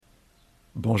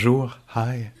Bonjour,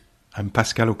 hi, I'm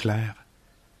Pascal Auclair.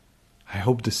 I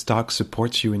hope this talk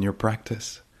supports you in your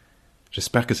practice.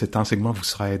 J'espère que cet enseignement vous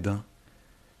sera aidant.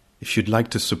 If you'd like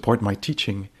to support my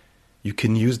teaching, you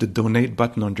can use the donate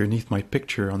button underneath my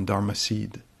picture on Dharma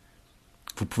Seed.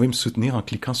 Vous pouvez me soutenir en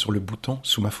cliquant sur le bouton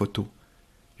sous ma photo.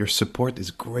 Your support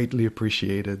is greatly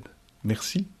appreciated.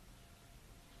 Merci.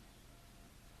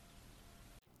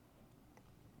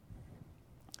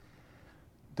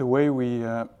 The way we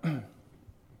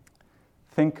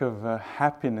think of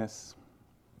happiness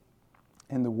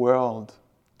in the world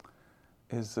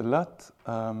is a lot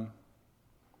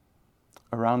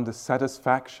around the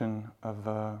satisfaction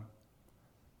of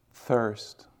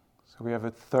thirst. So we have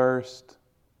a thirst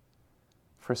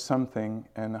for something,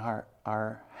 and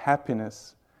our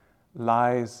happiness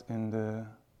lies in the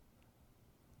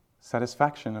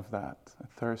satisfaction of that, a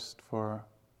thirst for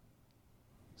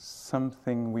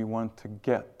something we want to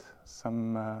get,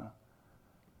 some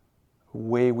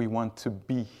way we want to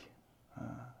be,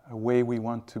 a way we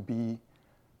want to be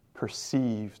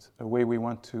perceived, a way we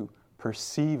want to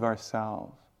perceive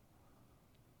ourselves,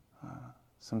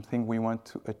 something we want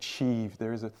to achieve.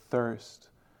 There is a thirst.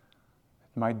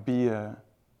 It might be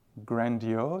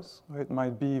grandiose, or it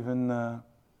might be even on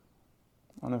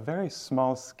a very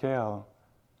small scale,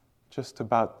 just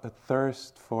about a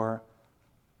thirst for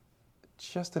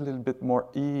just a little bit more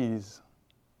ease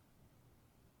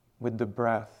with the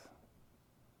breath,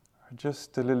 or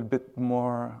just a little bit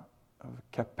more of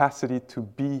capacity to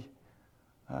be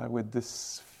with this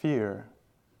sphere,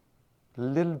 a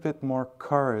little bit more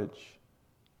courage,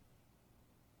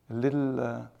 a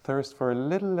little thirst for a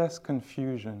little less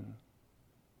confusion,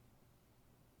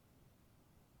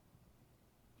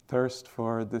 thirst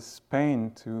for this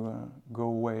pain to go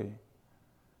away,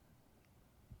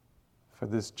 for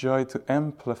this joy to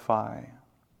amplify,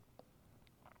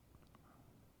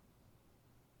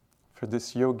 for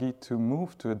this yogi to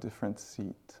move to a different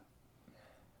seat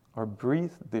or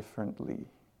breathe differently.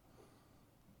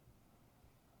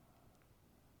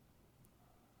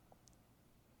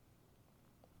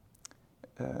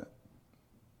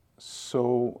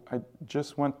 So I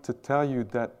just want to tell you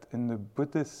that in the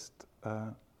Buddhist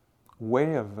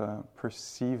way of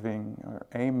perceiving or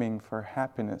aiming for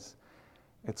happiness,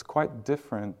 it's quite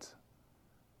different.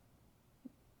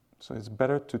 So it's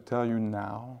better to tell you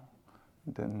now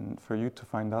than for you to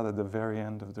find out at the very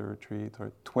end of the retreat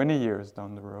or 20 years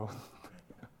down the road.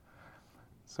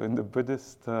 So in the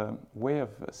Buddhist way of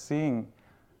seeing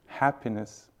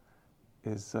happiness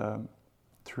is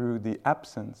through the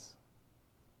absence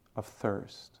of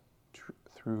thirst,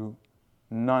 through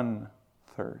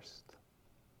non-thirst.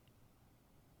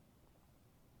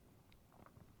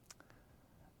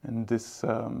 And this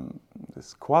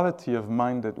quality of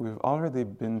mind that we've already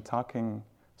been talking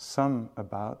some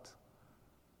about,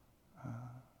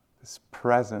 this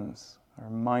presence or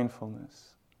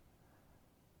mindfulness,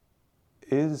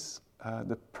 is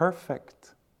the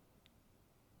perfect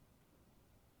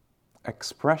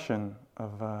expression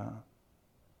of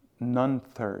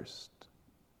non-thirst.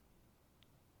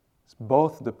 It's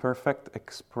both the perfect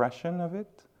expression of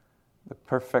it, the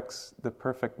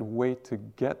perfect way to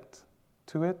get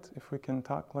to it, if we can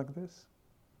talk like this.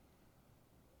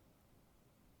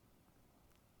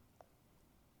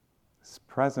 This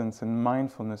presence and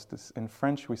mindfulness, this, in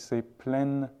French we say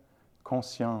pleine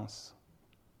conscience,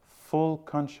 full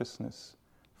consciousness,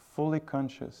 fully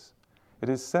conscious. It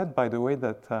is said, by the way,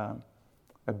 that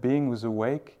a being who's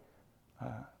awake,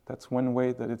 that's one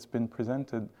way that it's been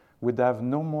presented, would have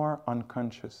no more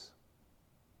unconscious.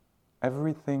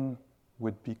 Everything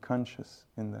would be conscious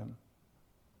in them.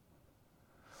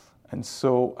 And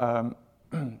so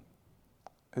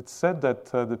it's said that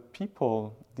the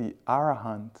people, the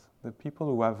arahant, the people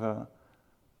who have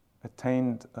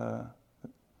attained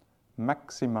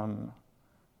maximum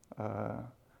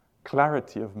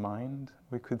clarity of mind,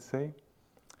 we could say,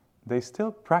 they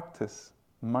still practice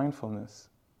mindfulness.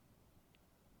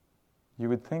 You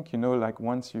would think, like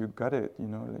once you got it,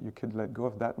 that you could let go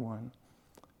of that one.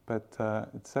 But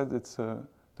it said it's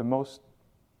the most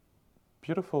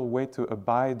beautiful way to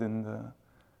abide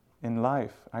in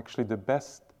life, actually the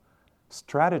best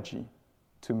strategy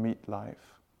to meet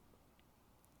life.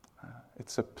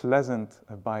 It's a pleasant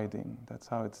abiding, that's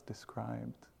how it's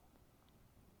described.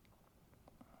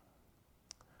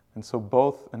 And so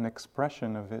both an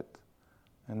expression of it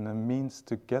and a means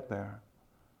to get there.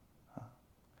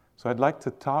 So I'd like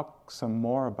to talk some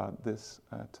more about this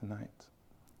tonight.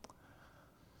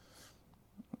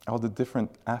 All the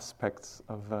different aspects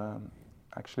of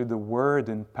actually the word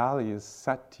in Pali is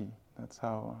sati. That's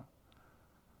how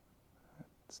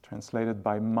It's translated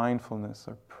by mindfulness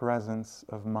or presence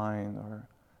of mind or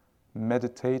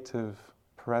meditative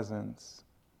presence.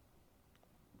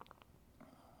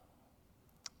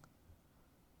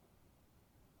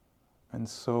 And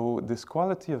so this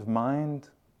quality of mind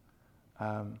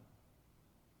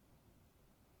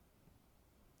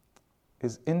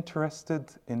is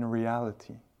interested in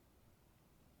reality,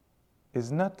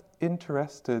 is not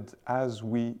interested, as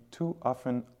we too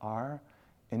often are,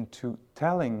 into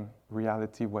telling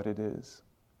reality what it is.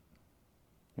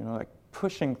 You know, like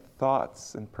pushing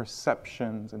thoughts and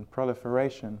perceptions and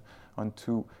proliferation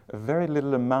onto a very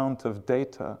little amount of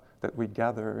data that we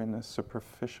gather in a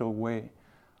superficial way.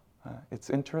 It's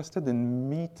interested in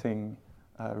meeting,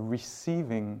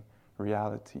 receiving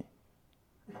reality.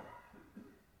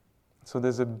 So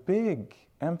there's a big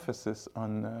emphasis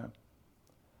on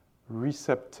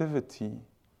receptivity,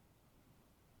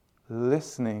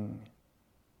 listening.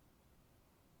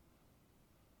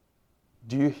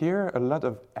 Do you hear a lot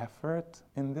of effort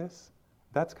in this?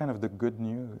 That's kind of the good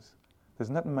news.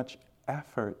 There's not much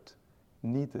effort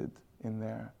needed in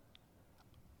there.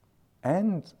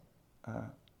 And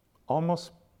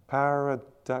almost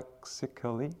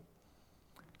paradoxically,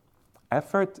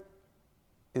 effort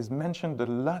is mentioned a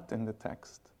lot in the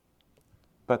text,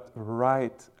 but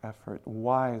right effort,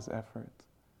 wise effort.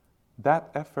 That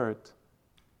effort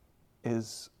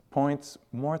points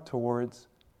more towards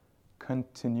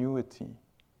continuity.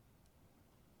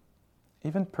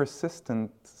 Even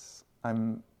persistence,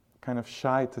 I'm kind of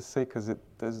shy to say because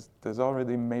there's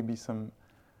already maybe it's an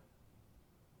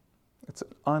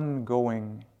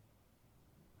ongoing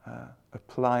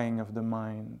applying of the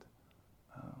mind.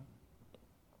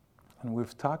 And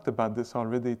we've talked about this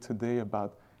already today,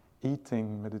 about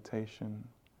eating meditation,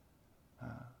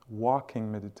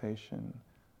 walking meditation,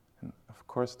 and of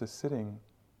course the sitting.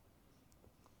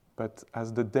 But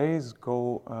as the days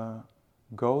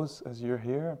goes, as you're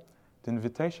here, the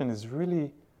invitation is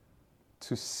really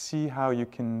to see how you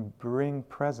can bring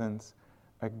presence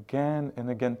again and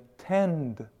again,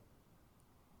 tend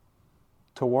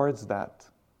towards that.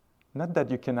 Not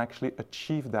that you can actually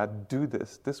achieve that, do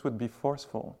this. This would be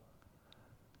forceful.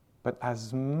 But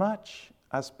as much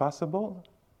as possible,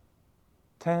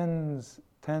 tend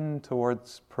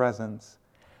towards presence.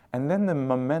 And then the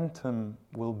momentum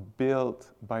will build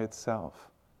by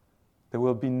itself. There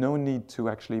will be no need to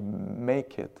actually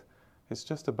make it. It's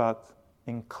just about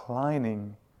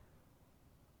inclining.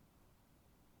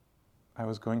 I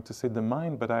was going to say the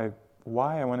mind, but I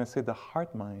want to say the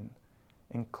heart-mind.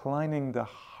 Inclining the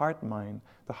heart-mind.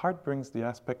 The heart brings the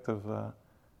aspect of all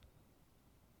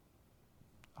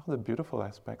the beautiful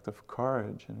aspect of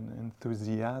courage and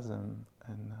enthusiasm.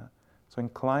 And so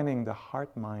inclining the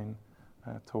heart-mind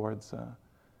towards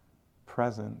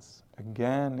presence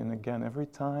again and again. Every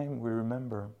time we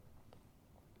remember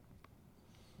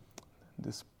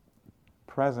this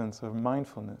presence of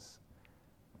mindfulness,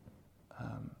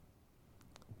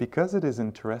 because it is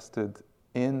interested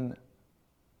in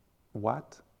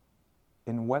what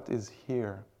is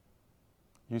here.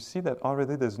 You see that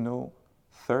already there's no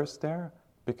thirst there,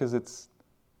 because it's,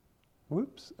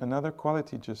 another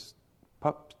quality just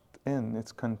popped in,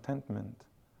 it's contentment.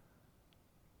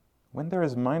 When there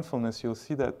is mindfulness, you'll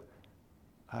see that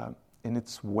in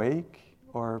its wake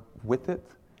or with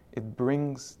it, it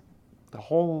brings the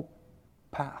whole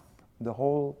path, the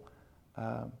whole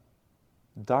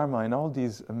dharma, and all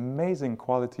these amazing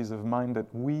qualities of mind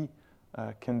that we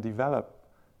can develop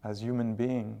as human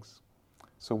beings.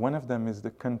 So one of them is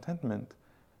the contentment,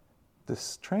 the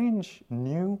strange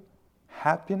new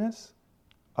happiness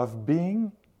of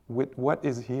being with what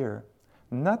is here.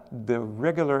 Not the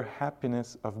regular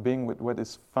happiness of being with what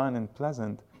is fun and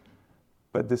pleasant,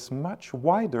 but this much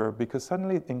wider, because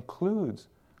suddenly it includes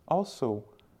also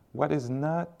what is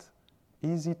not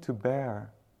easy to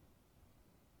bear,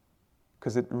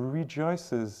 because it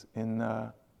rejoices in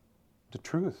the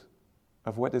truth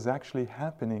of what is actually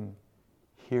happening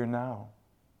here now.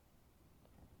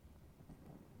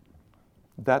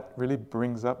 That really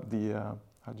brings up the,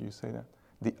 how do you say that?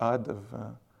 The odd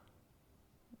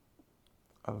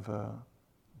of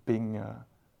being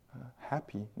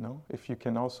happy, no? If you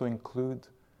can also include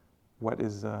what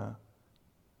is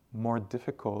more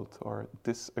difficult or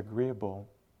disagreeable.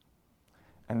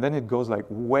 And then it goes like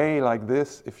way like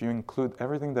this if you include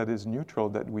everything that is neutral,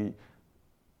 that we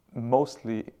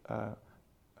mostly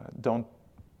don't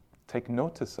take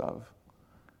notice of,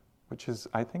 which is,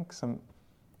 I think,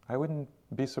 I wouldn't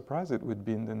be surprised it would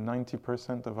be in the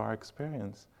 90% of our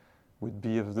experience, would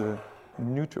be of the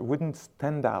neutral, wouldn't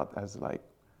stand out as like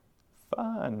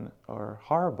fun or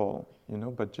horrible,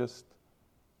 but just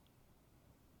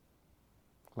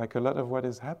like a lot of what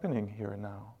is happening here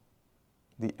now.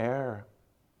 The air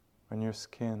on your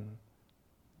skin,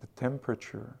 the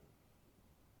temperature,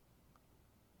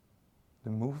 the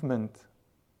movement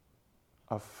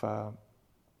of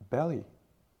belly.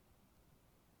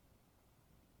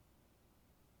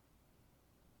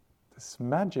 This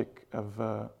magic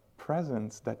of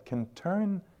presence that can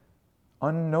turn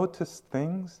unnoticed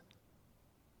things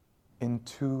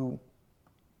into,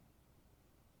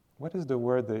 what is the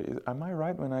word there? Am I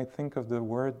right when I think of the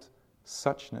word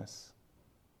suchness?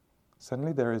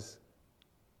 Suddenly there is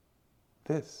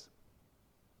this,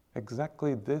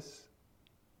 exactly this,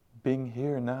 being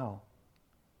here now.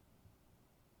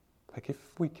 Like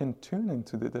if we can tune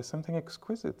into this, there's something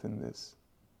exquisite in this.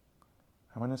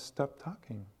 I want to stop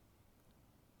talking.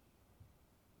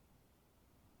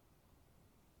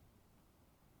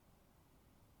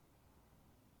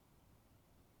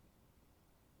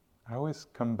 I always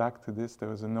come back to this. There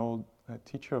was an old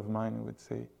teacher of mine who would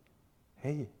say,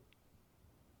 hey,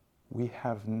 we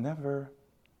have never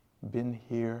been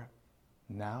here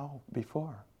now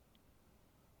before.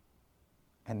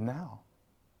 And now.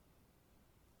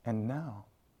 And now.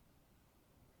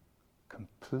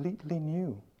 Completely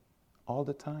new all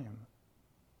the time.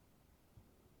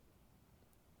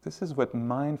 This is what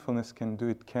mindfulness can do.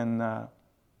 It can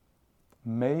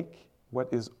make what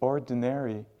is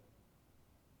ordinary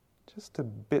just a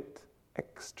bit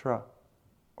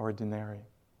extraordinary.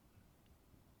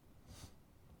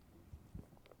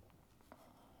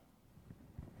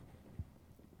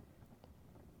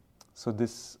 So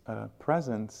this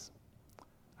presence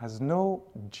has no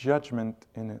judgment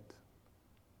in it.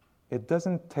 It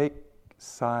doesn't take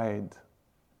side.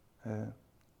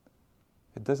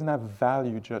 It doesn't have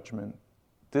value judgment.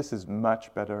 This is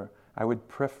much better. I would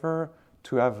prefer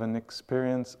to have an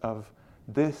experience of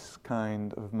this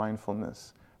kind of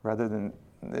mindfulness rather than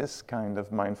this kind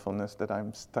of mindfulness that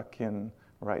I'm stuck in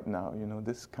right now. You know,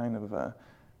 this kind of,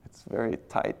 it's very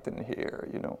tight in here,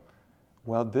 you know.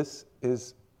 Well, this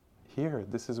is here.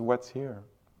 This is what's here.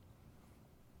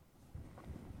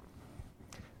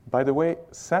 By the way,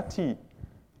 sati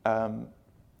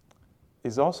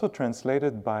is also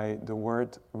translated by the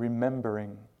word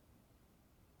remembering.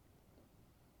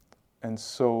 And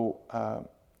so,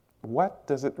 what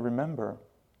does it remember?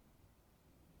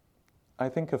 I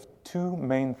think of two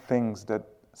main things that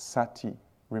sati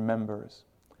remembers.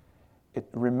 It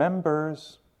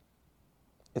remembers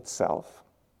itself.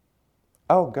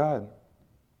 Oh God,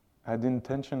 I had the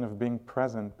intention of being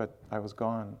present, but I was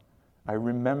gone. I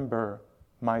remember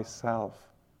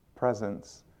myself,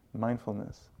 presence,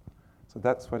 mindfulness. So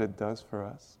that's what it does for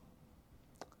us.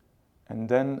 And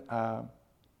then,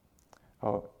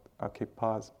 okay,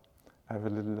 pause. I have a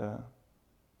little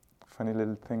funny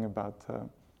little thing about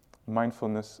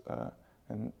mindfulness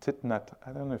and Thich Nhat.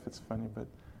 I don't know if it's funny, but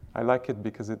I like it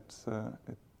because it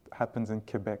happens in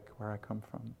Quebec, where I come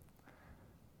from.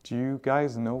 Do you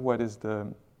guys know what is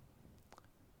the...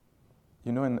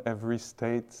 You know, in every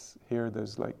state here,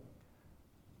 there's like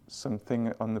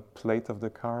something on the plate of the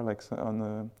car, like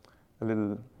on a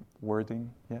little wording,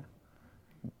 yeah?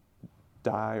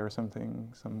 Die or something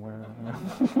somewhere,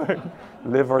 like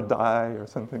live or die or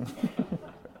something.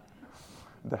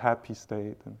 The happy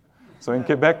state. And so in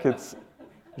Quebec, it's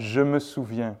je me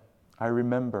souviens, I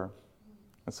remember.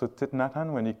 And so Thich Nhat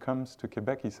Hanh, when he comes to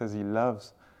Quebec, he says he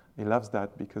loves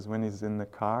that because when he's in the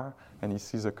car and he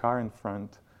sees a car in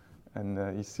front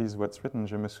and he sees what's written,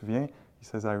 je me souviens, he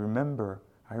says, I remember.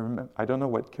 I don't know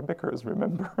what Quebecers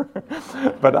remember,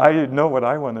 but I know what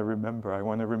I want to remember. I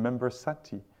want to remember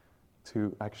sati,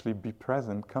 to actually be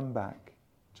present, come back,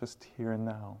 just here and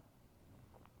now.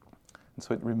 And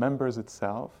so it remembers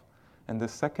itself. And the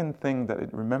second thing that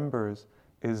it remembers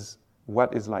is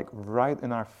what is like right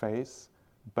in our face,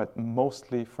 but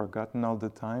mostly forgotten all the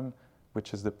time,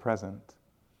 which is the present.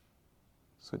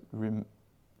 So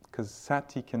because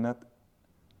sati cannot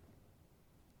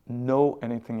know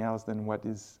anything else than what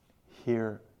is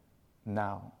here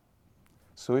now.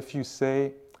 So if you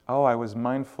say, oh, I was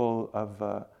mindful of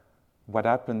what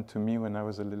happened to me when I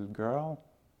was a little girl,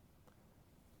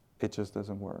 it just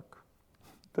doesn't work.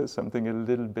 There's something a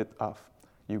little bit off.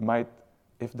 You might,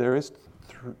 if there is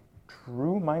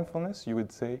true mindfulness, you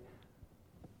would say,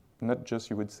 not just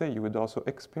you would say, you would also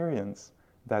experience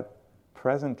that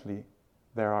presently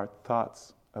there are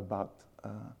thoughts about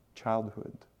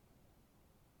childhood.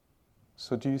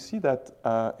 So do you see that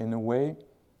in a way,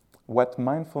 what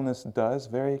mindfulness does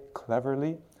very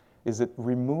cleverly is it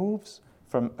removes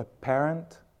from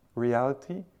apparent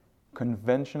reality,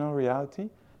 conventional reality,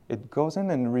 it goes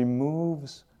in and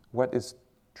removes what is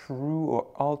true or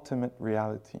ultimate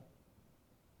reality.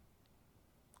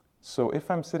 So if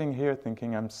I'm sitting here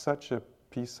thinking I'm such a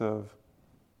piece of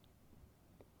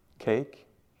cake,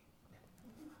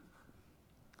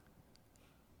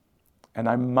 and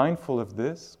I'm mindful of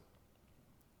this,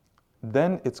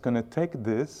 then it's going to take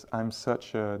this, I'm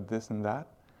such a this and that,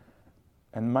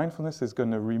 and mindfulness is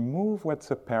going to remove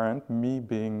what's apparent, me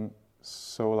being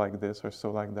so like this or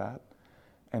so like that,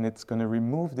 and it's going to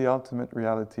remove the ultimate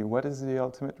reality. What is the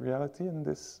ultimate reality in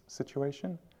this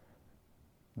situation?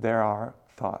 There are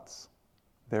thoughts.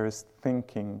 There is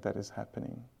thinking that is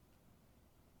happening.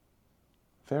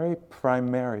 Very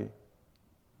primary.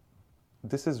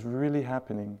 This is really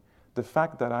happening. The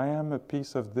fact that I am a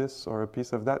piece of this or a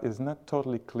piece of that is not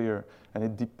totally clear, and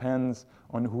it depends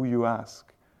on who you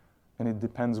ask, and it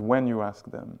depends when you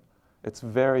ask them. It's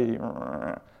very...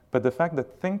 But the fact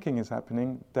that thinking is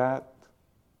happening, that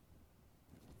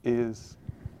is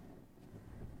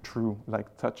true,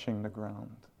 like touching the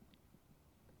ground.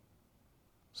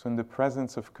 So in the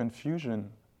presence of confusion,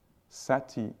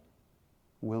 sati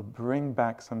will bring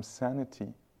back some sanity,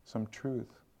 some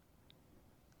truth.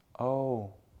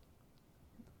 Oh,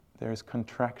 there is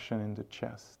contraction in the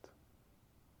chest.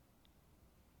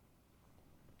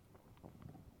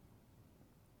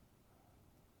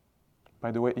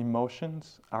 By the way,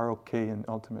 emotions are okay in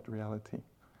ultimate reality.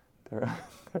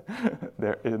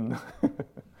 They're in.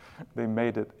 They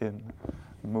made it in.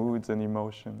 Moods and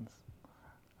emotions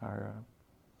are...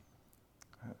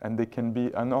 and they can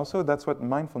be... And also that's what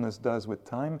mindfulness does with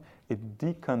time. It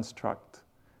deconstructs.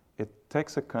 It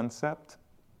takes a concept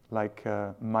like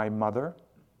my mother,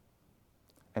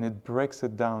 and it breaks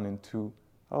it down into,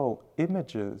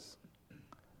 images,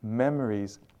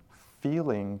 memories,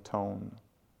 feeling tone.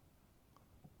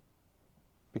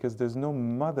 Because there's no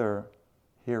mother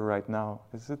here right now.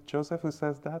 Is it Joseph who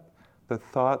says that? The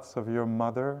thoughts of your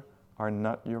mother are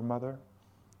not your mother?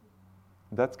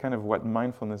 That's kind of what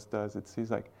mindfulness does. It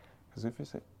sees like, because if you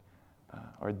say,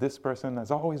 or this person has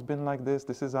always been like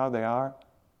this is how they are.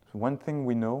 One thing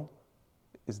we know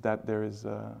is that there is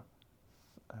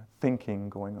thinking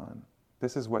going on.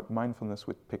 This is what mindfulness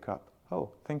would pick up.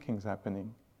 Oh, thinking's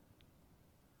happening.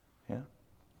 Yeah?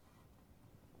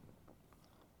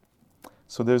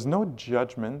 So there's no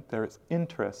judgment, there is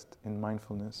interest in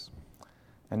mindfulness,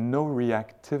 and no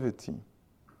reactivity,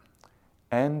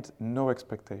 and no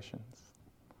expectations.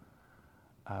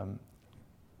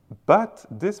 But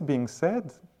this being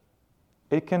said,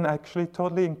 it can actually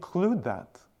totally include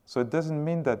that. So it doesn't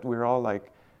mean that we're all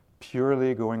like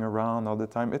purely going around all the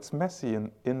time. It's messy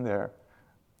in there.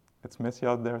 It's messy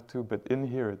out there too, but in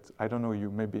here, I don't know you,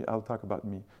 maybe I'll talk about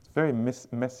me. It's very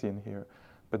messy in here.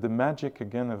 But the magic,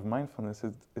 again, of mindfulness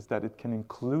is that it can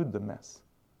include the mess.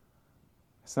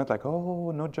 It's not like,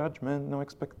 no judgment, no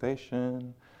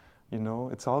expectation,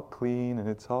 it's all clean and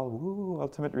it's all,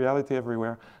 ultimate reality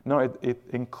everywhere. No, it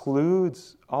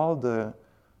includes all the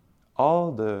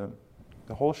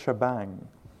whole shebang.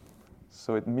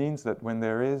 So it means that when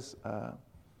there is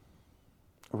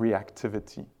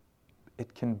reactivity,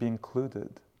 it can be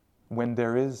included. When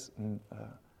there is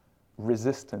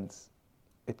resistance,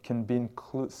 it can be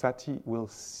included. Sati will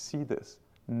see this,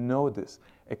 know this,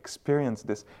 experience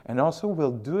this, and also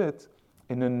will do it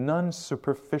in a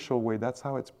non-superficial way. That's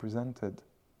how it's presented.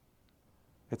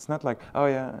 It's not like,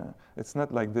 it's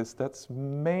not like this. That's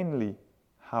mainly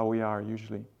how we are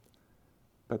usually.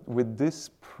 But with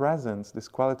this presence, this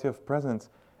quality of presence,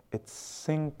 it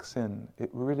sinks in. It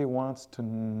really wants to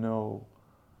know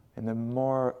in a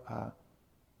more,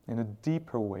 in a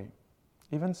deeper way.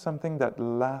 Even something that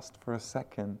lasts for a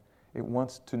second, it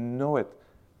wants to know it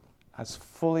as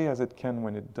fully as it can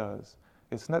when it does.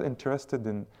 It's not interested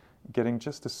in getting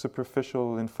just a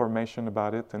superficial information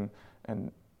about it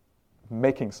and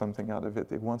making something out of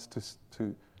it. It wants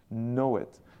to know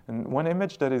it. And one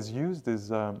image that is used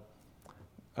is like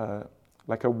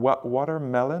a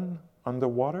watermelon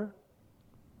underwater.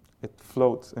 It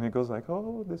floats and it goes like,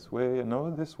 this way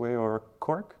and this way, or a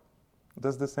cork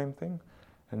does the same thing.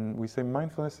 And we say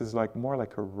mindfulness is like more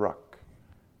like a rock.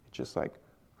 It just like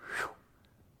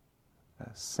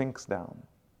sinks down.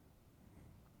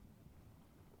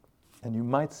 And you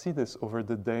might see this over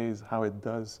the days, how it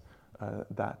does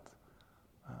that.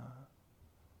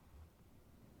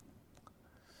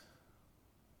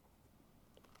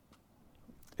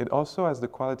 It also has the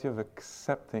quality of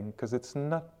accepting, because it's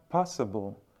not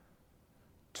possible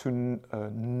to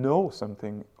know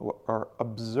something or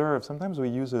observe. Sometimes we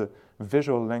use a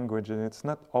visual language and it's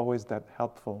not always that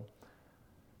helpful.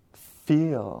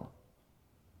 Feel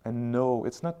and know.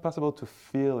 It's not possible to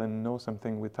feel and know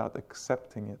something without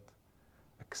accepting it,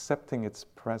 accepting its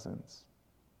presence.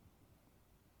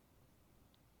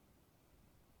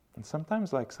 And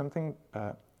sometimes like something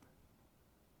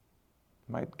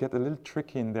might get a little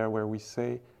tricky in there where we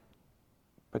say,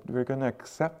 but we're going to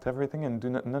accept everything and do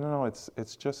not, no,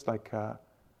 it's just like a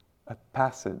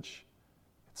passage.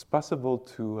 It's possible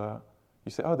to, you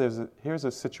say, oh, here's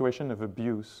a situation of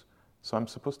abuse, so I'm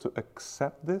supposed to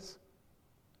accept this?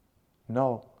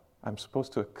 No, I'm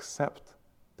supposed to accept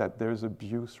that there's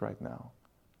abuse right now.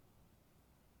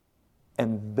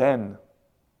 And then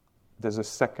there's a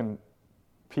second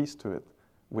piece to it,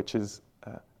 which is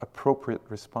appropriate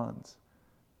response.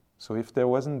 So if there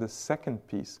wasn't the second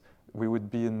piece, we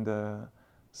would be in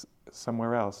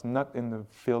somewhere else, not in the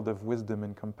field of wisdom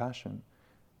and compassion.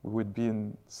 We would be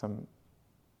in some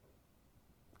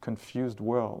confused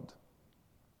world.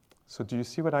 So do you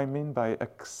see what I mean by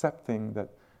accepting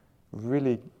that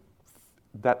really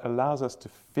that allows us to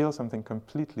feel something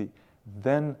completely?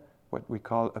 Then what we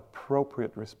call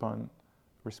appropriate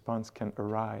response can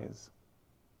arise.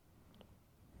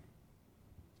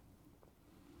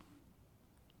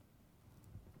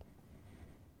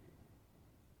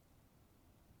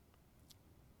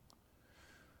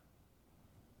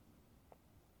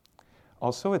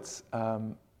 Also, it's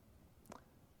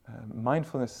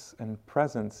mindfulness and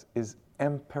presence is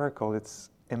empirical, it's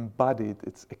embodied,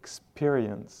 it's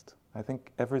experienced. I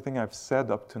think everything I've said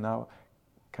up to now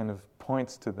kind of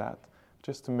points to that,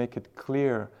 just to make it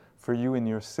clear for you in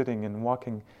your sitting and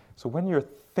walking. So when you're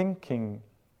thinking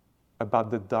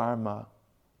about the Dharma,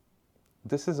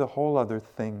 this is a whole other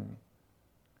thing.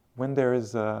 When there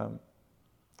is either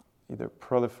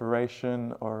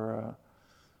proliferation or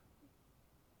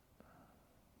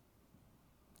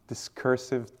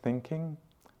discursive thinking,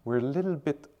 we're a little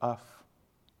bit off.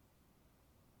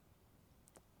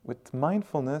 With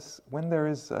mindfulness, when there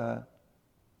is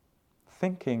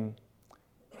thinking,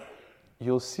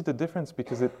 you'll see the difference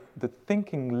because the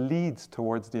thinking leads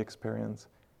towards the experience.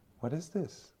 What is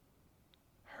this?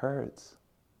 Hurts.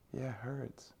 Yeah,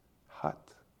 hurts.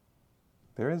 Hot.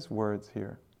 There is words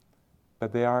here,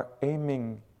 but they are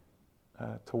aiming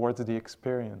towards the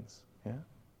experience. Yeah.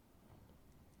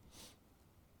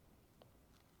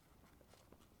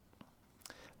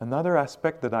 Another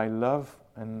aspect that I love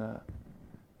and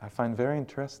I find very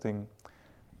interesting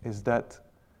is that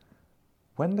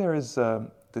when there is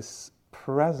this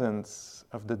presence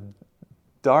of the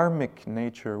dharmic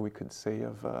nature, we could say,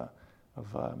 of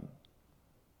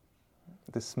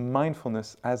this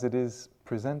mindfulness as it is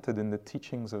presented in the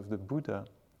teachings of the Buddha,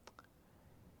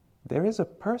 there is a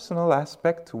personal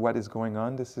aspect to what is going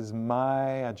on. This is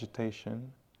my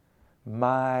agitation,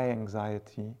 my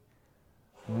anxiety,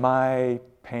 my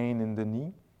pain in the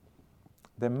knee.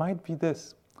 There might be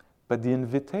this, but the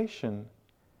invitation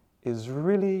is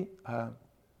really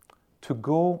to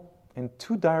go in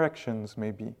two directions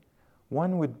maybe.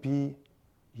 One would be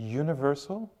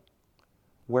universal,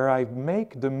 where I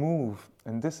make the move,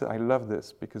 and this, I love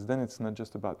this, because then it's not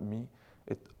just about me,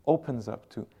 it opens up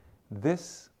to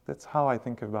this. That's how I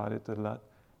think about it a lot.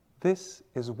 This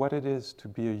is what it is to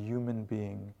be a human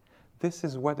being. This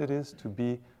is what it is to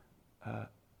be a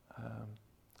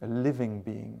living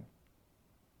being.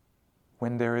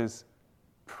 When there is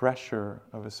pressure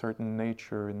of a certain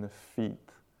nature in the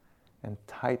feet, and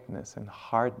tightness and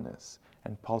hardness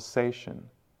and pulsation,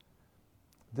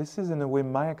 this is in a way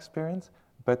my experience,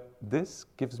 but this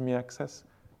gives me access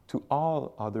to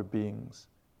all other beings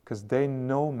because they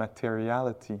know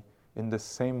materiality in the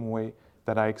same way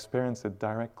that I experience it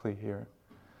directly here.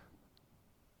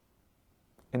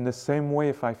 In the same way,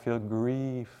 if I feel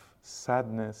grief,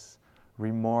 sadness,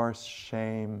 remorse,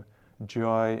 shame,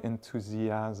 joy,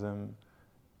 enthusiasm,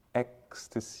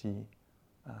 ecstasy,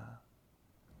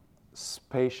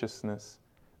 spaciousness,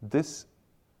 this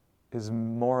is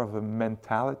more of a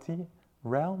mentality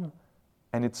realm,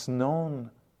 and it's known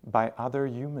by other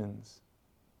humans.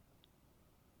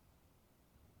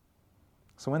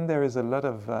 So when there is a lot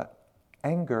of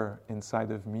anger inside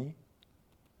of me,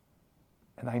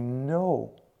 and I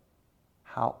know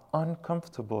how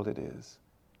uncomfortable it is,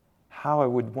 how I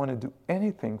would want to do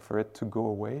anything for it to go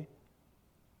away,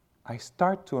 I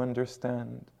start to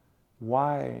understand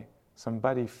why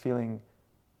somebody feeling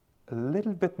a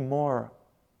little bit more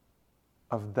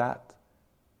of that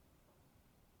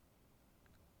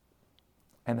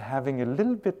and having a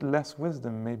little bit less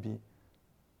wisdom maybe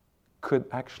could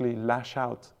actually lash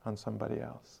out on somebody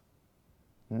else.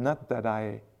 Not that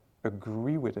I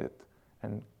agree with it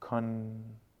and condone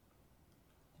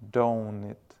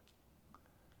it,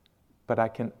 but I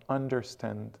can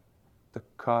understand the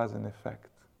cause and effect.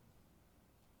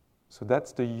 So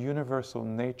that's the universal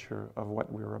nature of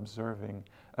what we're observing.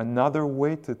 Another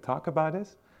way to talk about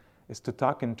this is to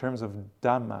talk in terms of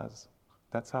dhammas.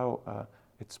 That's how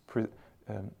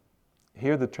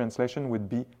here the translation would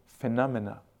be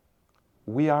phenomena.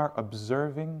 We are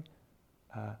observing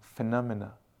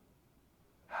phenomena.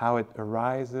 How it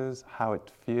arises, how it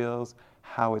feels,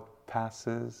 how it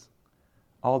passes,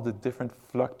 all the different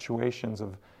fluctuations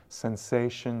of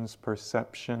sensations,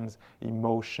 perceptions,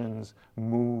 emotions,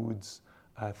 moods,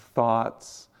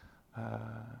 thoughts,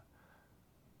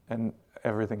 and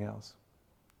everything else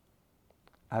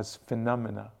as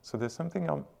phenomena. So there's something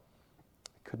it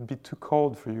could be too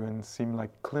cold for you and seem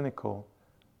like clinical,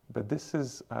 but this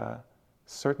is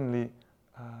certainly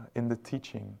in the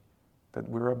teaching that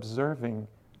we're observing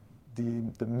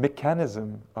the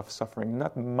mechanism of suffering,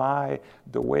 not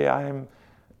the way I'm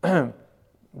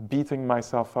beating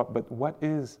myself up, but what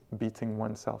is beating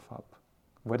oneself up?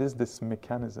 What is this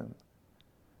mechanism?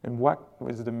 And what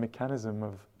is the mechanism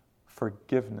of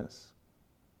forgiveness,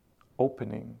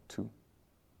 opening to?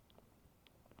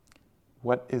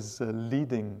 What is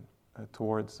leading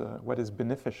towards what is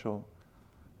beneficial?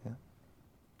 Yeah?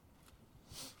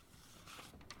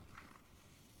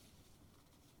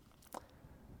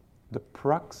 The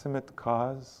proximate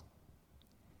cause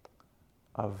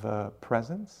of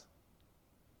presence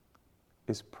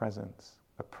is presence,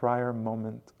 a prior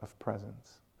moment of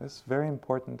presence. This is very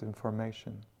important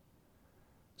information.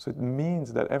 So it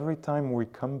means that every time we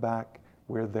come back,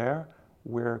 we're there,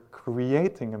 we're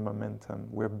creating a momentum,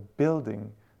 we're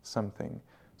building something.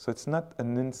 So it's not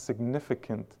an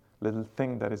insignificant little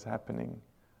thing that is happening.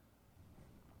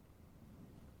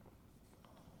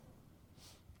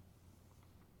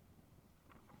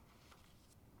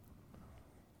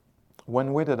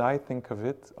 One way that I think of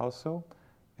it also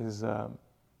is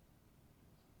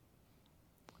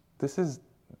this is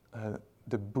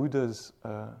the Buddha's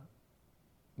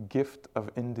gift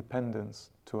of independence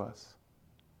to us.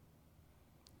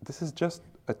 This is just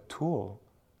a tool.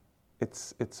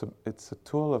 It's a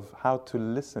tool of how to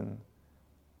listen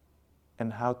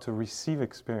and how to receive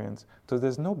experience. So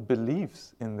there's no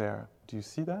beliefs in there. Do you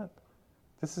see that?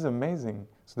 This is amazing.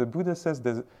 So the Buddha says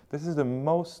this is the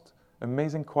most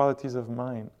amazing quality of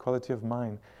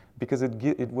mind, because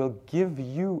it will give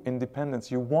you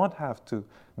independence. You won't have to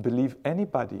believe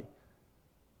anybody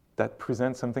that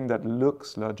presents something that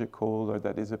looks logical or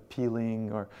that is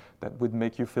appealing or that would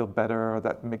make you feel better or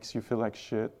that makes you feel like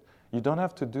shit. You don't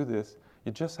have to do this.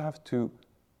 You just have to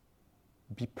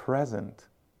be present,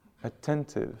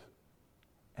 attentive,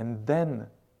 and then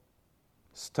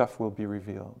stuff will be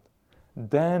revealed.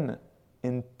 Then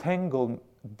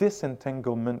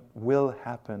disentanglement will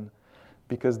happen,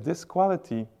 because this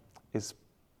quality is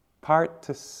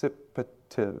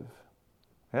participative.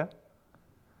 Yeah?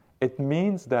 It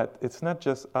means that it's not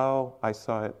just, oh, I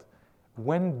saw it.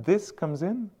 When this comes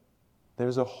in,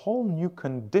 there's a whole new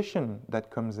condition that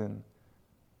comes in.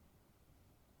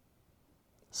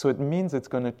 So it means it's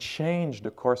going to change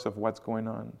the course of what's going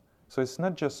on. So it's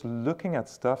not just looking at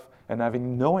stuff and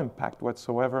having no impact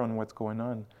whatsoever on what's going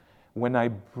on. When I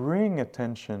bring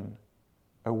attention,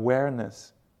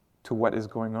 awareness to what is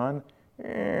going on,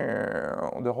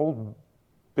 the whole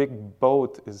big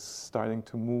boat is starting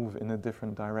to move in a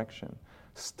different direction.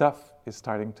 Stuff is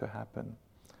starting to happen.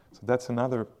 So that's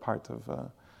another part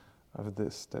of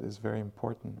this that is very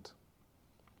important.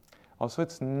 Also,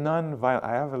 it's non-violent.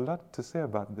 I have a lot to say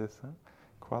about this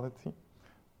quality.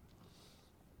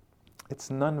 It's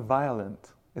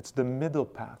non-violent. It's the middle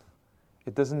path.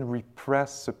 It doesn't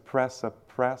repress, suppress,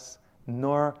 oppress,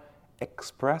 nor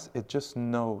express. It just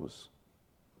knows.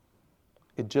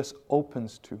 It just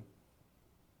opens to.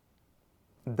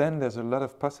 Then there's a lot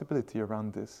of possibility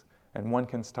around this, and one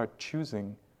can start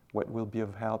choosing what will be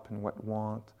of help and what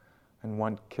won't, and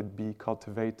what could be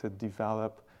cultivated,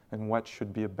 developed, and what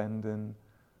should be abandoned.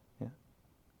 Yeah.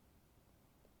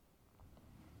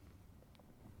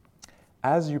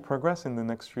 As you progress in the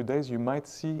next few days, you might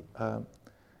see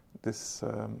this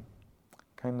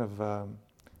kind of,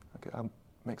 okay, I'll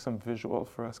make some visual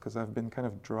for us because I've been kind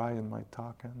of dry in my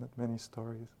talk and not many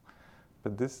stories.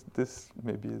 But this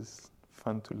maybe is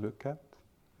fun to look at,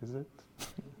 is it?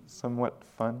 Somewhat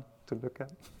fun to look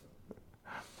at.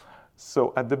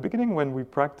 So at the beginning when we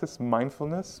practice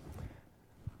mindfulness,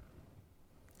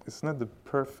 it's not the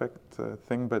perfect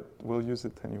thing, but we'll use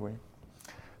it anyway.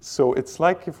 So it's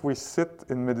like if we sit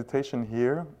in meditation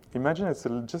here, imagine it's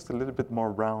just a little bit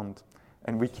more round,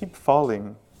 and we keep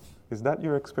falling. Is that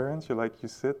your experience? You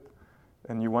sit,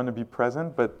 and you want to be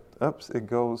present, but ups, it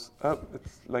goes up.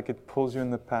 It's like it pulls you in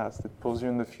the past, it pulls you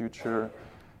in the future,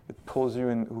 it pulls you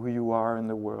in who you are in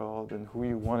the world, and who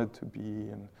you wanted to be,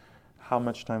 and how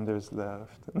much time there's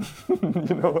left,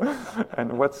 you know,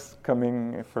 and what's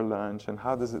coming for lunch, and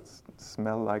how does it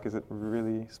smell like? Is it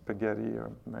really spaghetti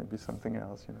or might be something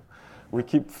else, you know? We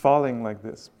keep falling like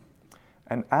this.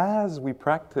 And as we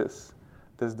practice,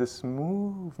 there's this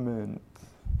movement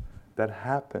that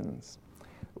happens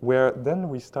where then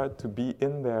we start to be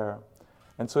in there.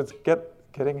 And so it's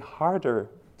getting harder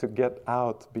to get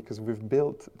out because we've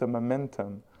built the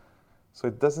momentum. So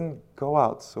it doesn't go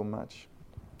out so much.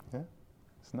 Yeah?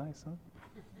 It's nice, huh?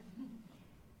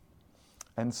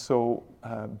 And so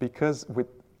because with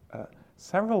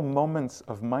several moments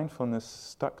of mindfulness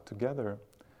stuck together,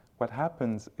 what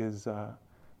happens is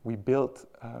we built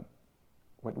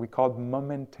what we call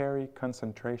momentary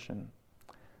concentration.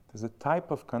 There's a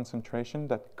type of concentration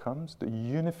that comes, the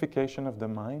unification of the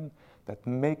mind, that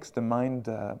makes the mind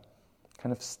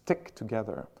kind of stick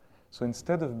together. So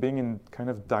instead of being in kind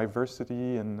of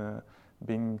diversity and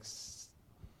being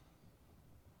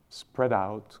spread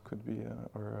out, could be,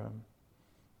 or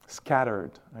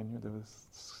scattered. I knew there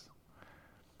was.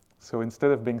 So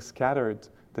instead of being scattered,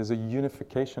 there's a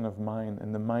unification of mind,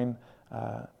 and the mind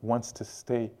wants to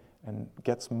stay and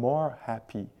gets more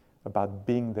happy about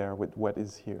being there with what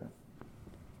is here.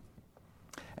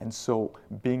 And so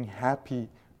being happy,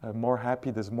 more happy,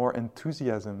 there's more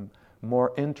enthusiasm,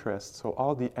 more interest. So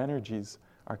all the energies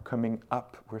are coming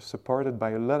up. We're supported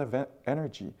by a lot of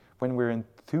energy. When we're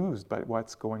enthused by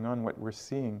what's going on, what we're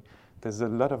seeing, there's a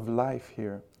lot of life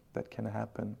here that can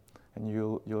happen. And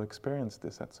you'll experience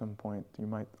this at some point. You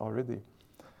might already.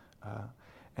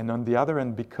 And on the other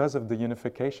end, because of the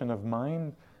unification of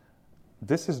mind,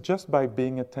 this is just by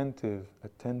being attentive,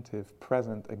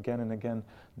 present again and again.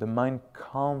 The mind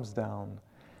calms down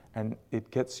and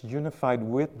it gets unified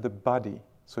with the body.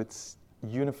 So it's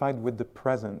unified with the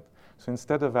present. So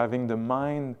instead of having the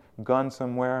mind gone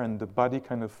somewhere and the body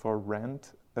kind of for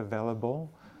rent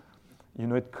available, you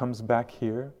know, it comes back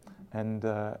here and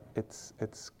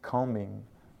it's calming.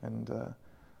 And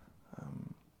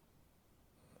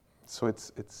so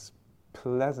it's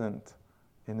pleasant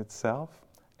in itself.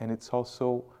 And it's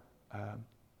also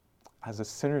has a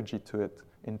synergy to it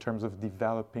in terms of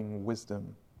developing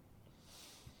wisdom.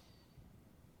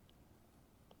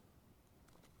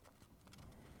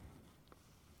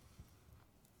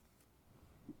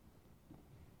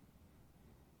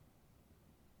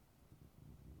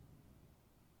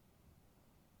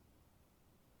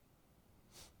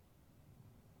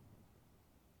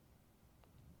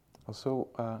 Also,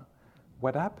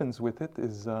 what happens with it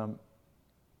is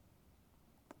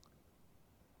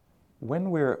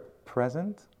when we're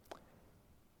present,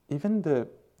 even the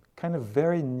kind of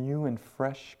very new and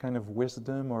fresh kind of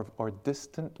wisdom or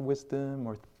distant wisdom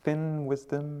or thin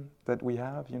wisdom that we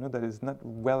have, you know, that is not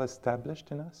well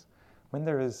established in us, when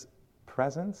there is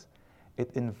presence, it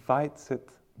invites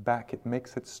it back, it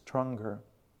makes it stronger.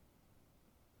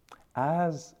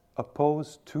 As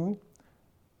opposed to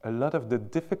a lot of the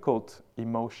difficult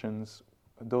emotions,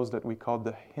 those that we call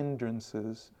the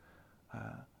hindrances,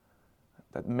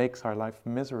 that makes our life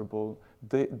miserable,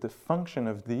 the function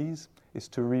of these is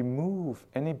to remove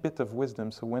any bit of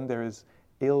wisdom. So when there is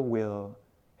ill will,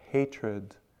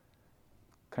 hatred,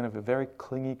 kind of a very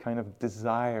clingy kind of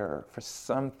desire for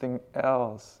something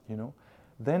else, you know,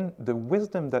 then the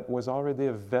wisdom that was already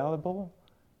available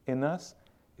in us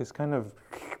is kind of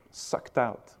sucked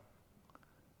out.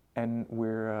 And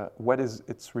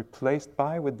it's replaced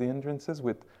by with the hindrances,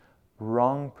 with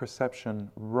wrong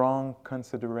perception, wrong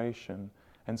consideration.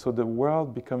 And so the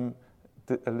world becomes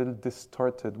a little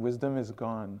distorted. Wisdom is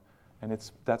gone,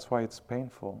 and that's why it's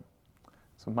painful.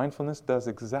 So mindfulness does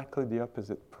exactly the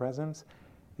opposite. Presence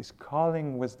is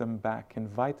calling wisdom back,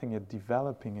 inviting it,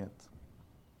 developing it.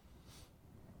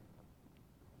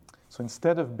 So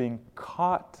instead of being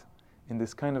caught in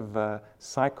this kind of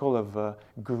cycle of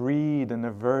greed and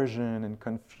aversion and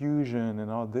confusion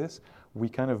and all this, we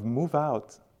kind of move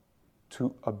out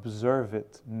to observe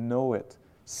it, know it,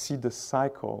 see the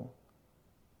cycle.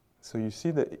 So you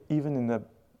see that even in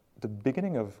the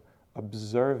beginning of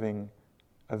observing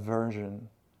aversion,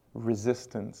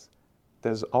 resistance,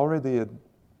 there's already a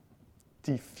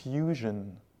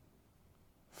diffusion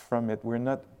from it. We're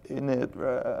not in it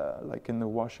like in the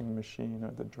washing machine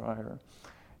or the dryer.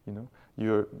 You know,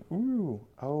 you're,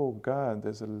 oh God,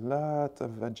 there's a lot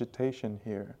of agitation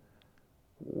here.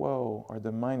 Whoa, or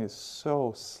the mind is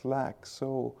so slack,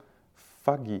 so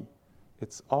foggy.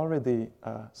 It's already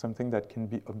something that can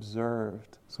be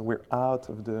observed. So we're out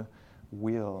of the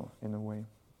wheel in a way.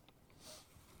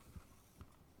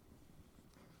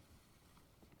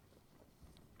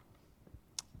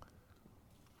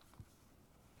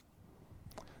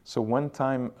 So one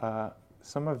time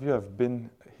some of you have been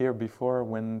here before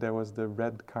when there was the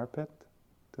red carpet.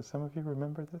 Do some of you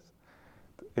remember this?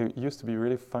 It used to be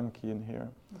really funky in here,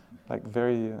 like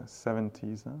very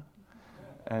 70s. Huh?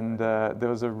 And there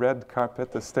was a red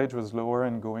carpet. The stage was lower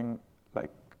and going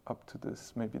like up to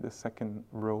this, maybe the second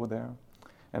row there.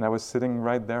 And I was sitting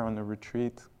right there on the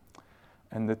retreat.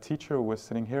 And the teacher who was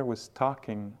sitting here was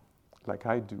talking like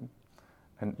I do.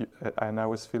 And I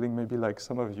was feeling maybe like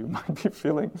some of you might be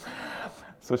feeling.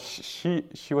 So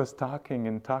she was talking,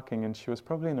 and she was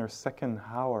probably in her second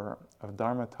hour of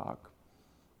Dharma talk.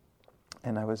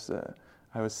 And I was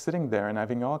sitting there and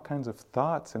having all kinds of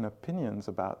thoughts and opinions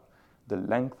about the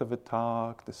length of a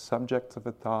talk, the subject of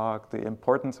a talk, the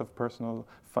importance of personal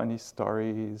funny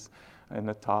stories in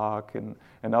a talk,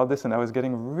 and all this. And I was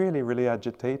getting really, really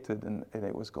agitated, and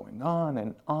it was going on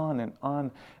and on and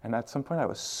on. And at some point I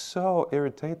was so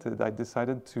irritated, I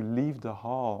decided to leave the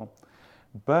hall.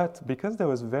 But because there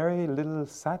was very little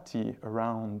sati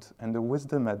around, and the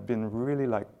wisdom had been really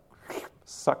like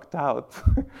sucked out,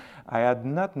 I had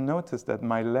not noticed that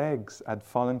my legs had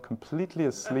fallen completely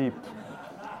asleep.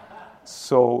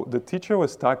 So the teacher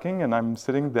was talking, and I'm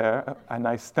sitting there, and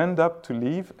I stand up to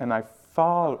leave, and I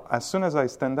fall. As soon as I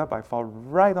stand up, I fall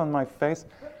right on my face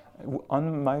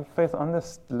on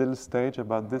this little stage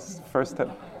about this first step,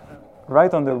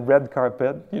 right on the red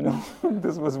carpet, you know.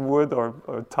 This was wood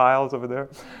or tiles over there.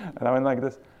 And I went like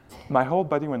this. My whole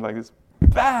body went like this,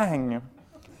 bang!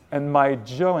 And my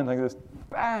jaw went like this,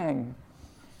 bang!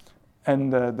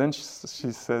 And then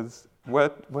she says,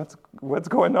 what's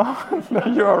going on?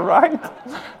 You're all right?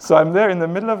 So I'm there in the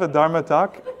middle of a Dharma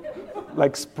talk,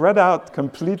 like spread out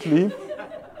completely.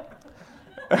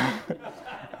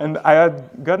 And I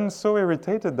had gotten so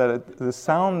irritated that the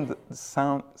sound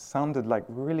sounded like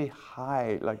really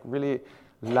high, like really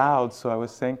loud. So I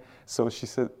was saying, so she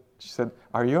said,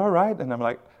 "Are you all right?" And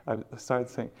I started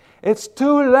saying, "It's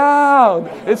too loud!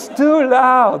 It's too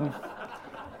loud!"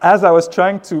 As I was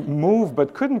trying to move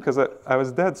but couldn't because I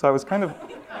was dead. So I was kind of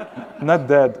not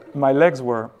dead. My legs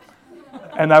were.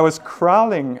 And I was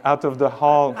crawling out of the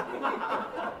hall.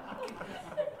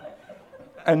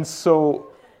 And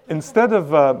so instead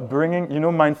of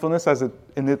bringing, mindfulness as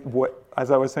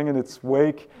I was saying, in its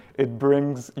wake, it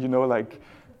brings, like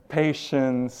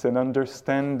patience and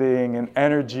understanding and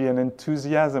energy and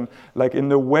enthusiasm. Like in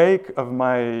the wake of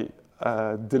my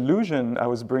delusion, I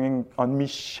was bringing on me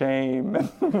shame and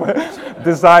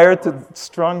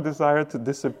strong desire to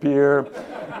disappear,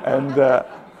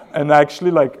 and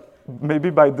actually, like maybe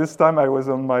by this time I was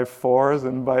on my fours,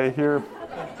 and by here.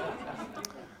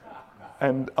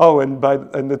 And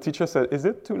the teacher said, "Is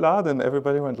it too loud?" And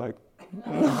everybody went like,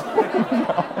 no.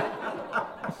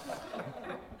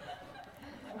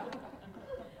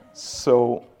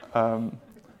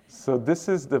 So this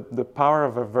is the power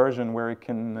of aversion, where it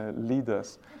can lead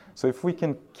us. So if we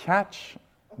can catch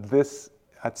this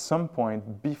at some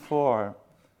point before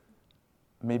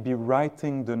maybe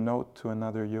writing the note to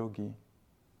another yogi,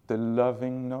 the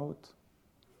loving note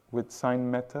with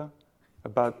sign metta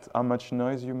about how much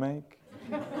noise you make,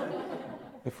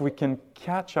 if we can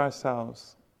catch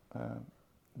ourselves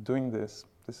doing this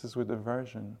is with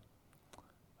aversion,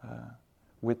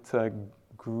 with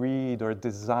greed or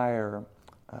desire.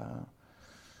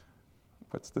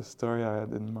 What's the story I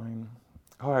had in mind?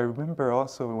 Oh, I remember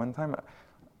also one time.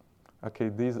 Okay,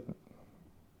 these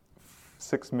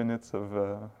 6 minutes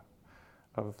of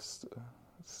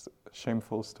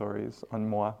shameful stories on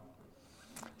moi.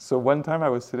 So one time I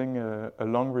was sitting a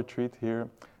long retreat here,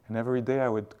 and every day I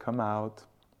would come out,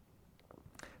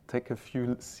 take a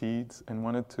few seeds, and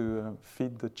wanted to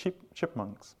feed the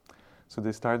chipmunks. So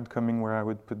they started coming where I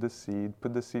would put the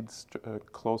seeds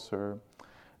closer.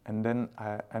 And then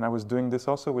I was doing this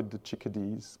also with the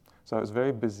chickadees. So I was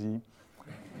very busy.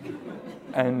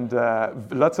 And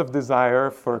lots of desire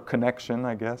for connection,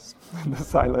 I guess, in the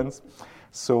silence.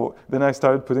 So then I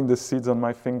started putting the seeds on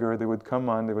my finger. They would come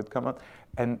on.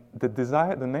 And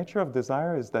the nature of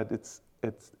desire is that it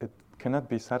cannot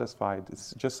be satisfied.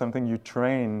 It's just something you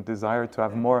train, desire to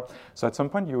have more. So at some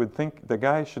point you would think the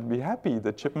guy should be happy.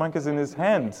 The chipmunk is in his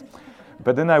hands.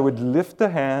 But then I would lift the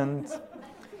hand.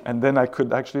 And then I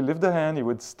could actually lift the hand, he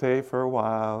would stay for a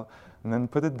while, and then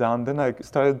put it down. Then I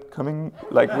started coming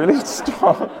like really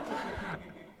strong.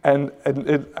 And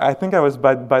I think I was,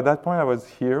 by that point, I was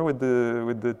here with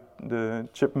the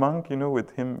chipmunk, with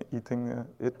him eating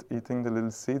the little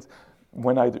seeds,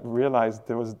 when I realized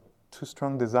there was too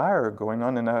strong desire going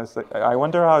on. And I was like, I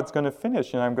wonder how it's going to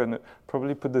finish. I'm going to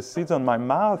probably put the seeds on my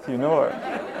mouth, or,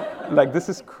 like, this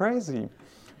is crazy.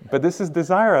 But this is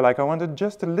desire. Like, I wanted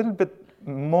just a little bit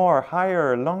more,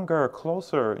 higher, longer,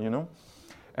 closer,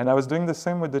 And I was doing the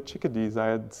same with the chickadees. I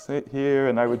had sit here,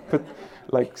 and I would put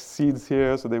like seeds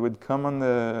here, so they would come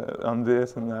on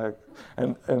this,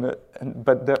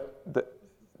 but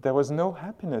there was no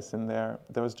happiness in there.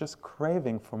 There was just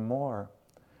craving for more.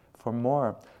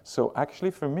 So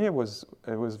actually, for me, it was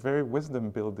very wisdom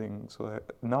building. So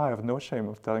now I have no shame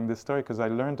of telling this story because I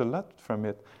learned a lot from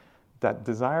it. That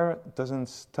desire doesn't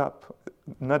stop,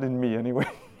 not in me anyway,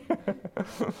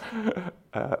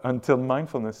 until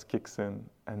mindfulness kicks in,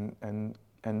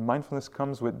 and mindfulness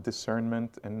comes with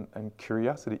discernment and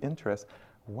curiosity, interest.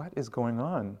 What is going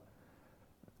on?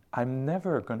 I'm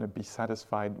never going to be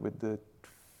satisfied with the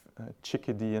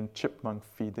chickadee and chipmunk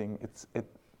feeding. It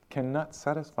cannot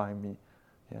satisfy me.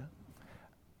 Yeah,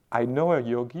 I know a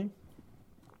yogi.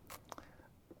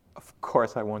 Of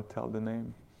course, I won't tell the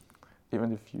name,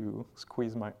 even if you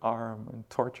squeeze my arm and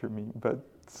torture me. But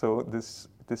so this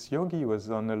yogi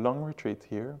was on a long retreat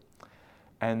here,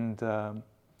 and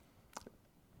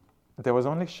there was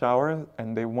only shower,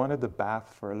 and they wanted a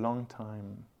bath for a long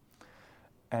time.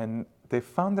 And they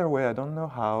found their way, I don't know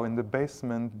how, in the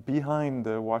basement behind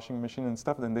the washing machine and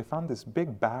stuff. Then they found this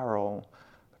big barrel,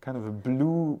 kind of a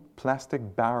blue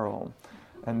plastic barrel.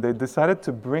 And they decided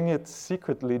to bring it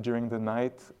secretly during the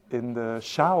night in the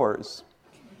showers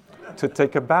to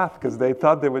take a bath because they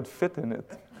thought they would fit in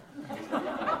it.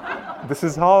 This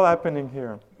is all happening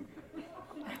here.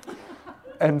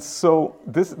 And so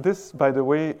this, by the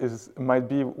way, might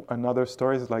be another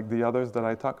story like the others that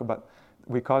I talk about.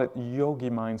 We call it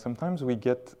yogi mind. Sometimes we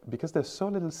get, because there's so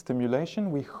little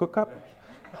stimulation, we hook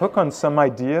on some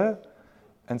idea,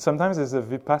 and sometimes there's a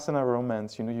vipassana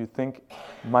romance. You think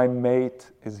my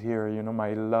mate is here,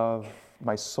 my love,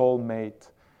 my soul mate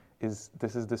is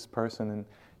this person, and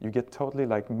you get totally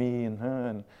like me and her,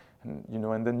 and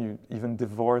then you even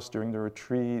divorce during the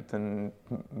retreat and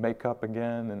make up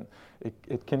again, and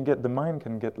the mind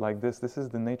can get like this. This is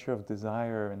the nature of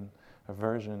desire and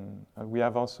aversion. We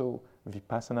have also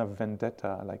vipassana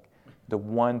vendetta, like the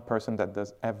one person that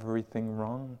does everything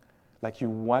wrong. Like you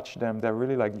watch them, they're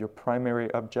really like your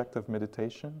primary object of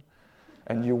meditation,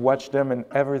 and you watch them and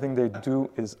everything they do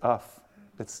is off.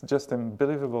 It's just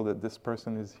unbelievable that this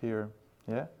person is here.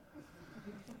 Yeah?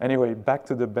 Anyway, back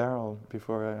to the barrel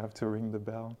before I have to ring the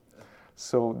bell.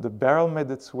 So the barrel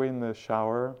made its way in the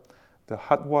shower. The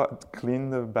hot water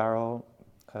cleaned the barrel,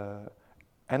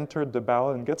 entered the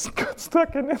barrel and got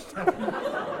stuck in it.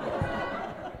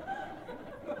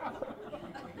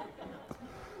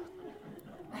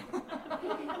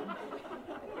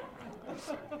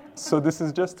 So this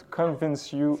is just to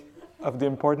convince you of the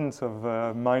importance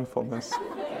of mindfulness.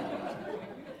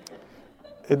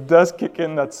 It does kick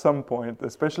in at some point,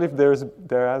 especially if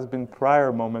there has been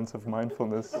prior moments of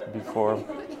mindfulness before.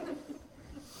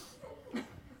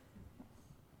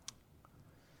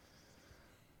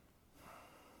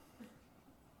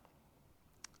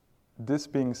 This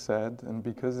being said, and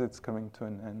because it's coming to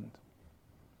an end,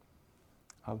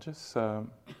 I'll just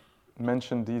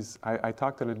mention these. I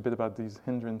talked a little bit about these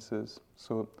hindrances.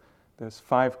 So there's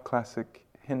 5 classic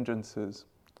hindrances.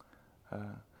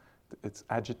 It's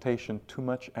agitation, too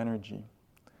much energy,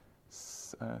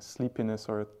 sleepiness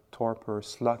or torpor,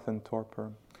 sloth and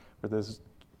torpor, where there's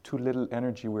too little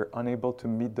energy, we're unable to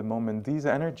meet the moment. These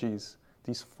energies,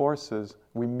 these forces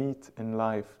we meet in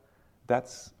life,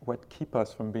 that's what keep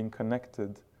us from being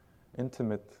connected,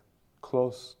 intimate,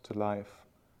 close to life.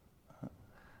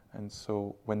 And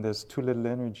so when there's too little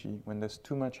energy, when there's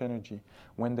too much energy,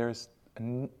 when there's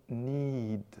a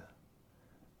need,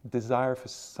 desire for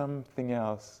something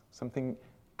else, something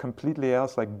completely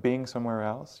else, like being somewhere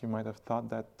else, you might have thought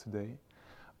that today,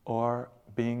 or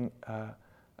being,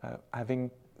 having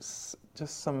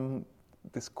just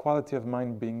this quality of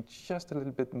mind being just a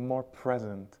little bit more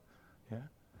present, yeah?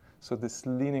 So this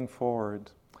leaning forward.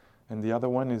 And the other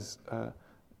one is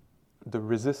the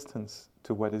resistance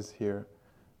to what is here.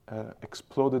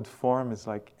 Exploded form is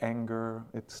like anger.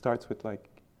 It starts with like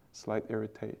slight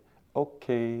irritate.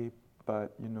 Okay,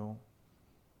 but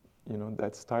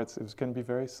that starts, it can be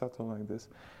very subtle like this.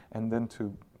 And then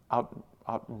to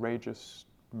outrageous,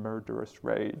 murderous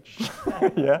rage.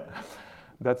 Yeah?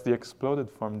 That's the exploded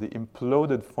form. The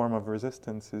imploded form of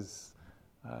resistance is,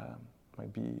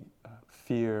 might be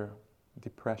fear,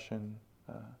 depression,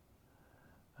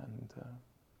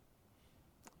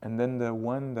 and then the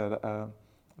one that,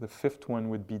 the 5th one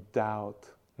would be doubt,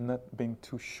 not being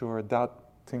too sure,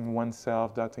 doubting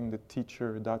oneself, doubting the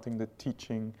teacher, doubting the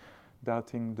teaching,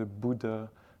 doubting the Buddha,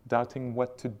 doubting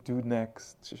what to do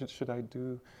next. Should I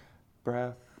do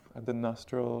breath at the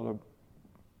nostril, or,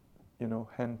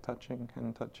 hand touching?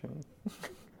 And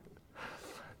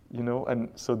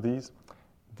so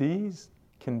these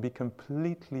can be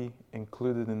completely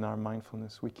included in our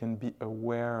mindfulness. We can be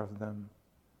aware of them.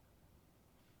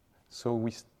 So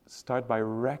we start by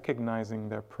recognizing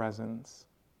their presence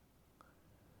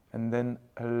and then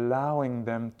allowing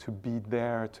them to be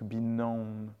there, to be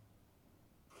known,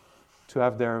 to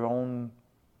have their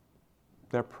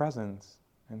presence,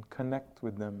 and connect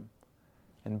with them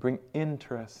and bring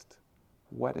interest.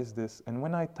 What is this? And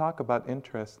when I talk about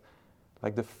interest,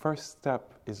 like the first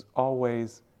step is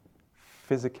always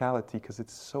physicality, because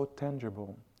it's so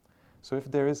tangible. So if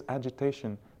there is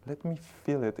agitation, let me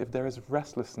feel it. If there is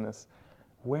restlessness,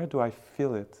 where do I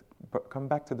feel it? But come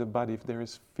back to the body. If there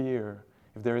is fear,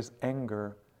 if there is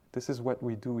anger, this is what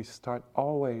we do. We start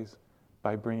always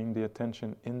by bringing the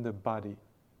attention in the body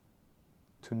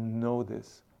to know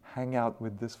this, hang out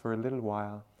with this for a little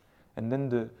while, and then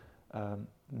the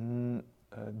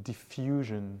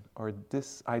diffusion or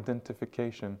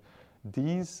disidentification.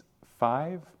 These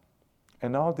 5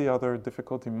 and all the other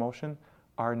difficult emotion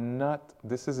are not,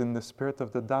 this is in the spirit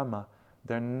of the Dhamma,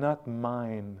 they're not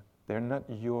mine, they're not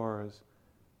yours.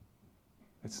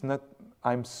 It's not,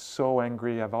 I'm so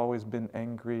angry, I've always been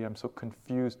angry, I'm so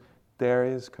confused. There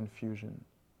is confusion.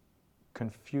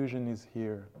 Confusion is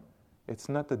here. It's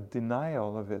not a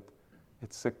denial of it,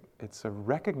 it's a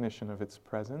recognition of its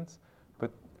presence,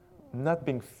 but not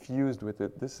being fused with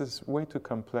it. This is way too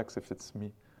complex if it's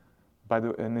me.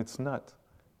 And it's not.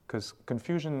 Because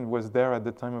confusion was there at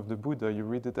the time of the Buddha. You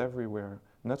read it everywhere.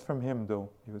 Not from him, though.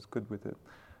 He was good with it.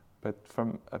 But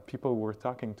from people who were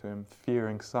talking to him. Fear,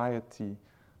 anxiety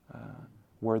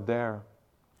were there.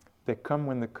 They come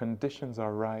when the conditions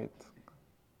are right.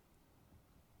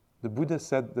 The Buddha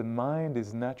said the mind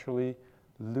is naturally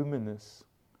luminous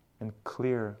and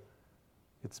clear.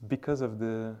 It's because of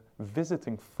the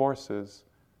visiting forces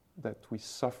that we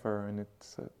suffer, and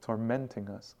it's tormenting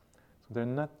us. So they're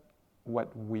not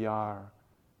what we are.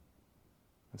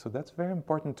 And so that's very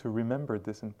important to remember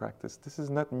this in practice. This is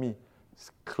not me.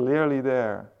 It's clearly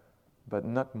there, but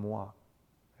not moi.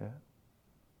 Yeah?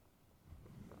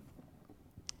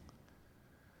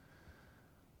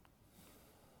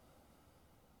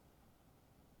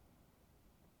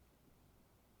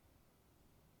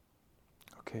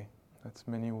 Okay, that's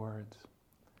many words.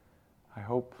 I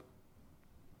hope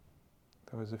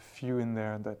there was a few in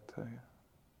there that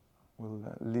will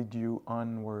lead you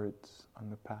onwards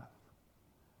on the path.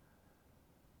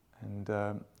 And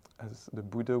as the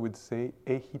Buddha would say,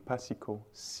 ehipassiko,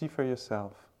 see for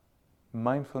yourself.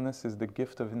 Mindfulness is the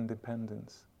gift of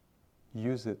independence.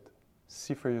 Use it.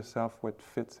 See for yourself what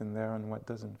fits in there and what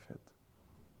doesn't fit.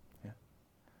 Yeah.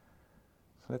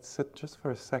 So let's sit just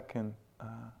for a second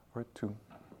or two.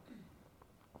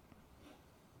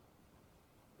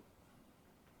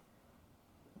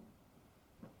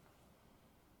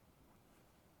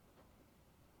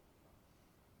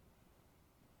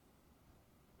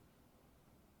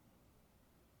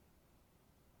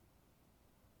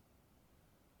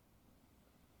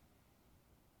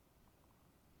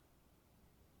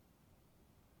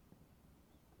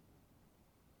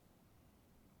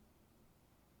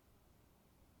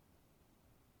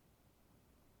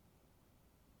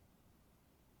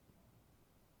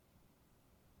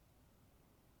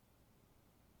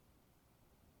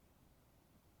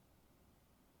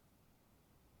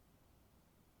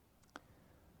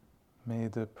 May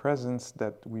the presence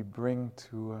that we bring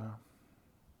to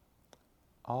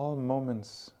all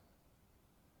moments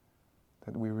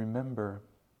that we remember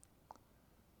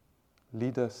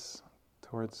lead us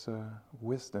towards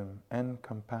wisdom and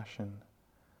compassion,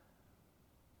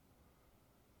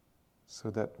 so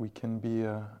that we can be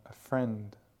a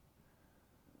friend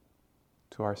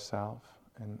to ourselves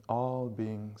and all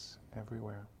beings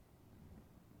everywhere.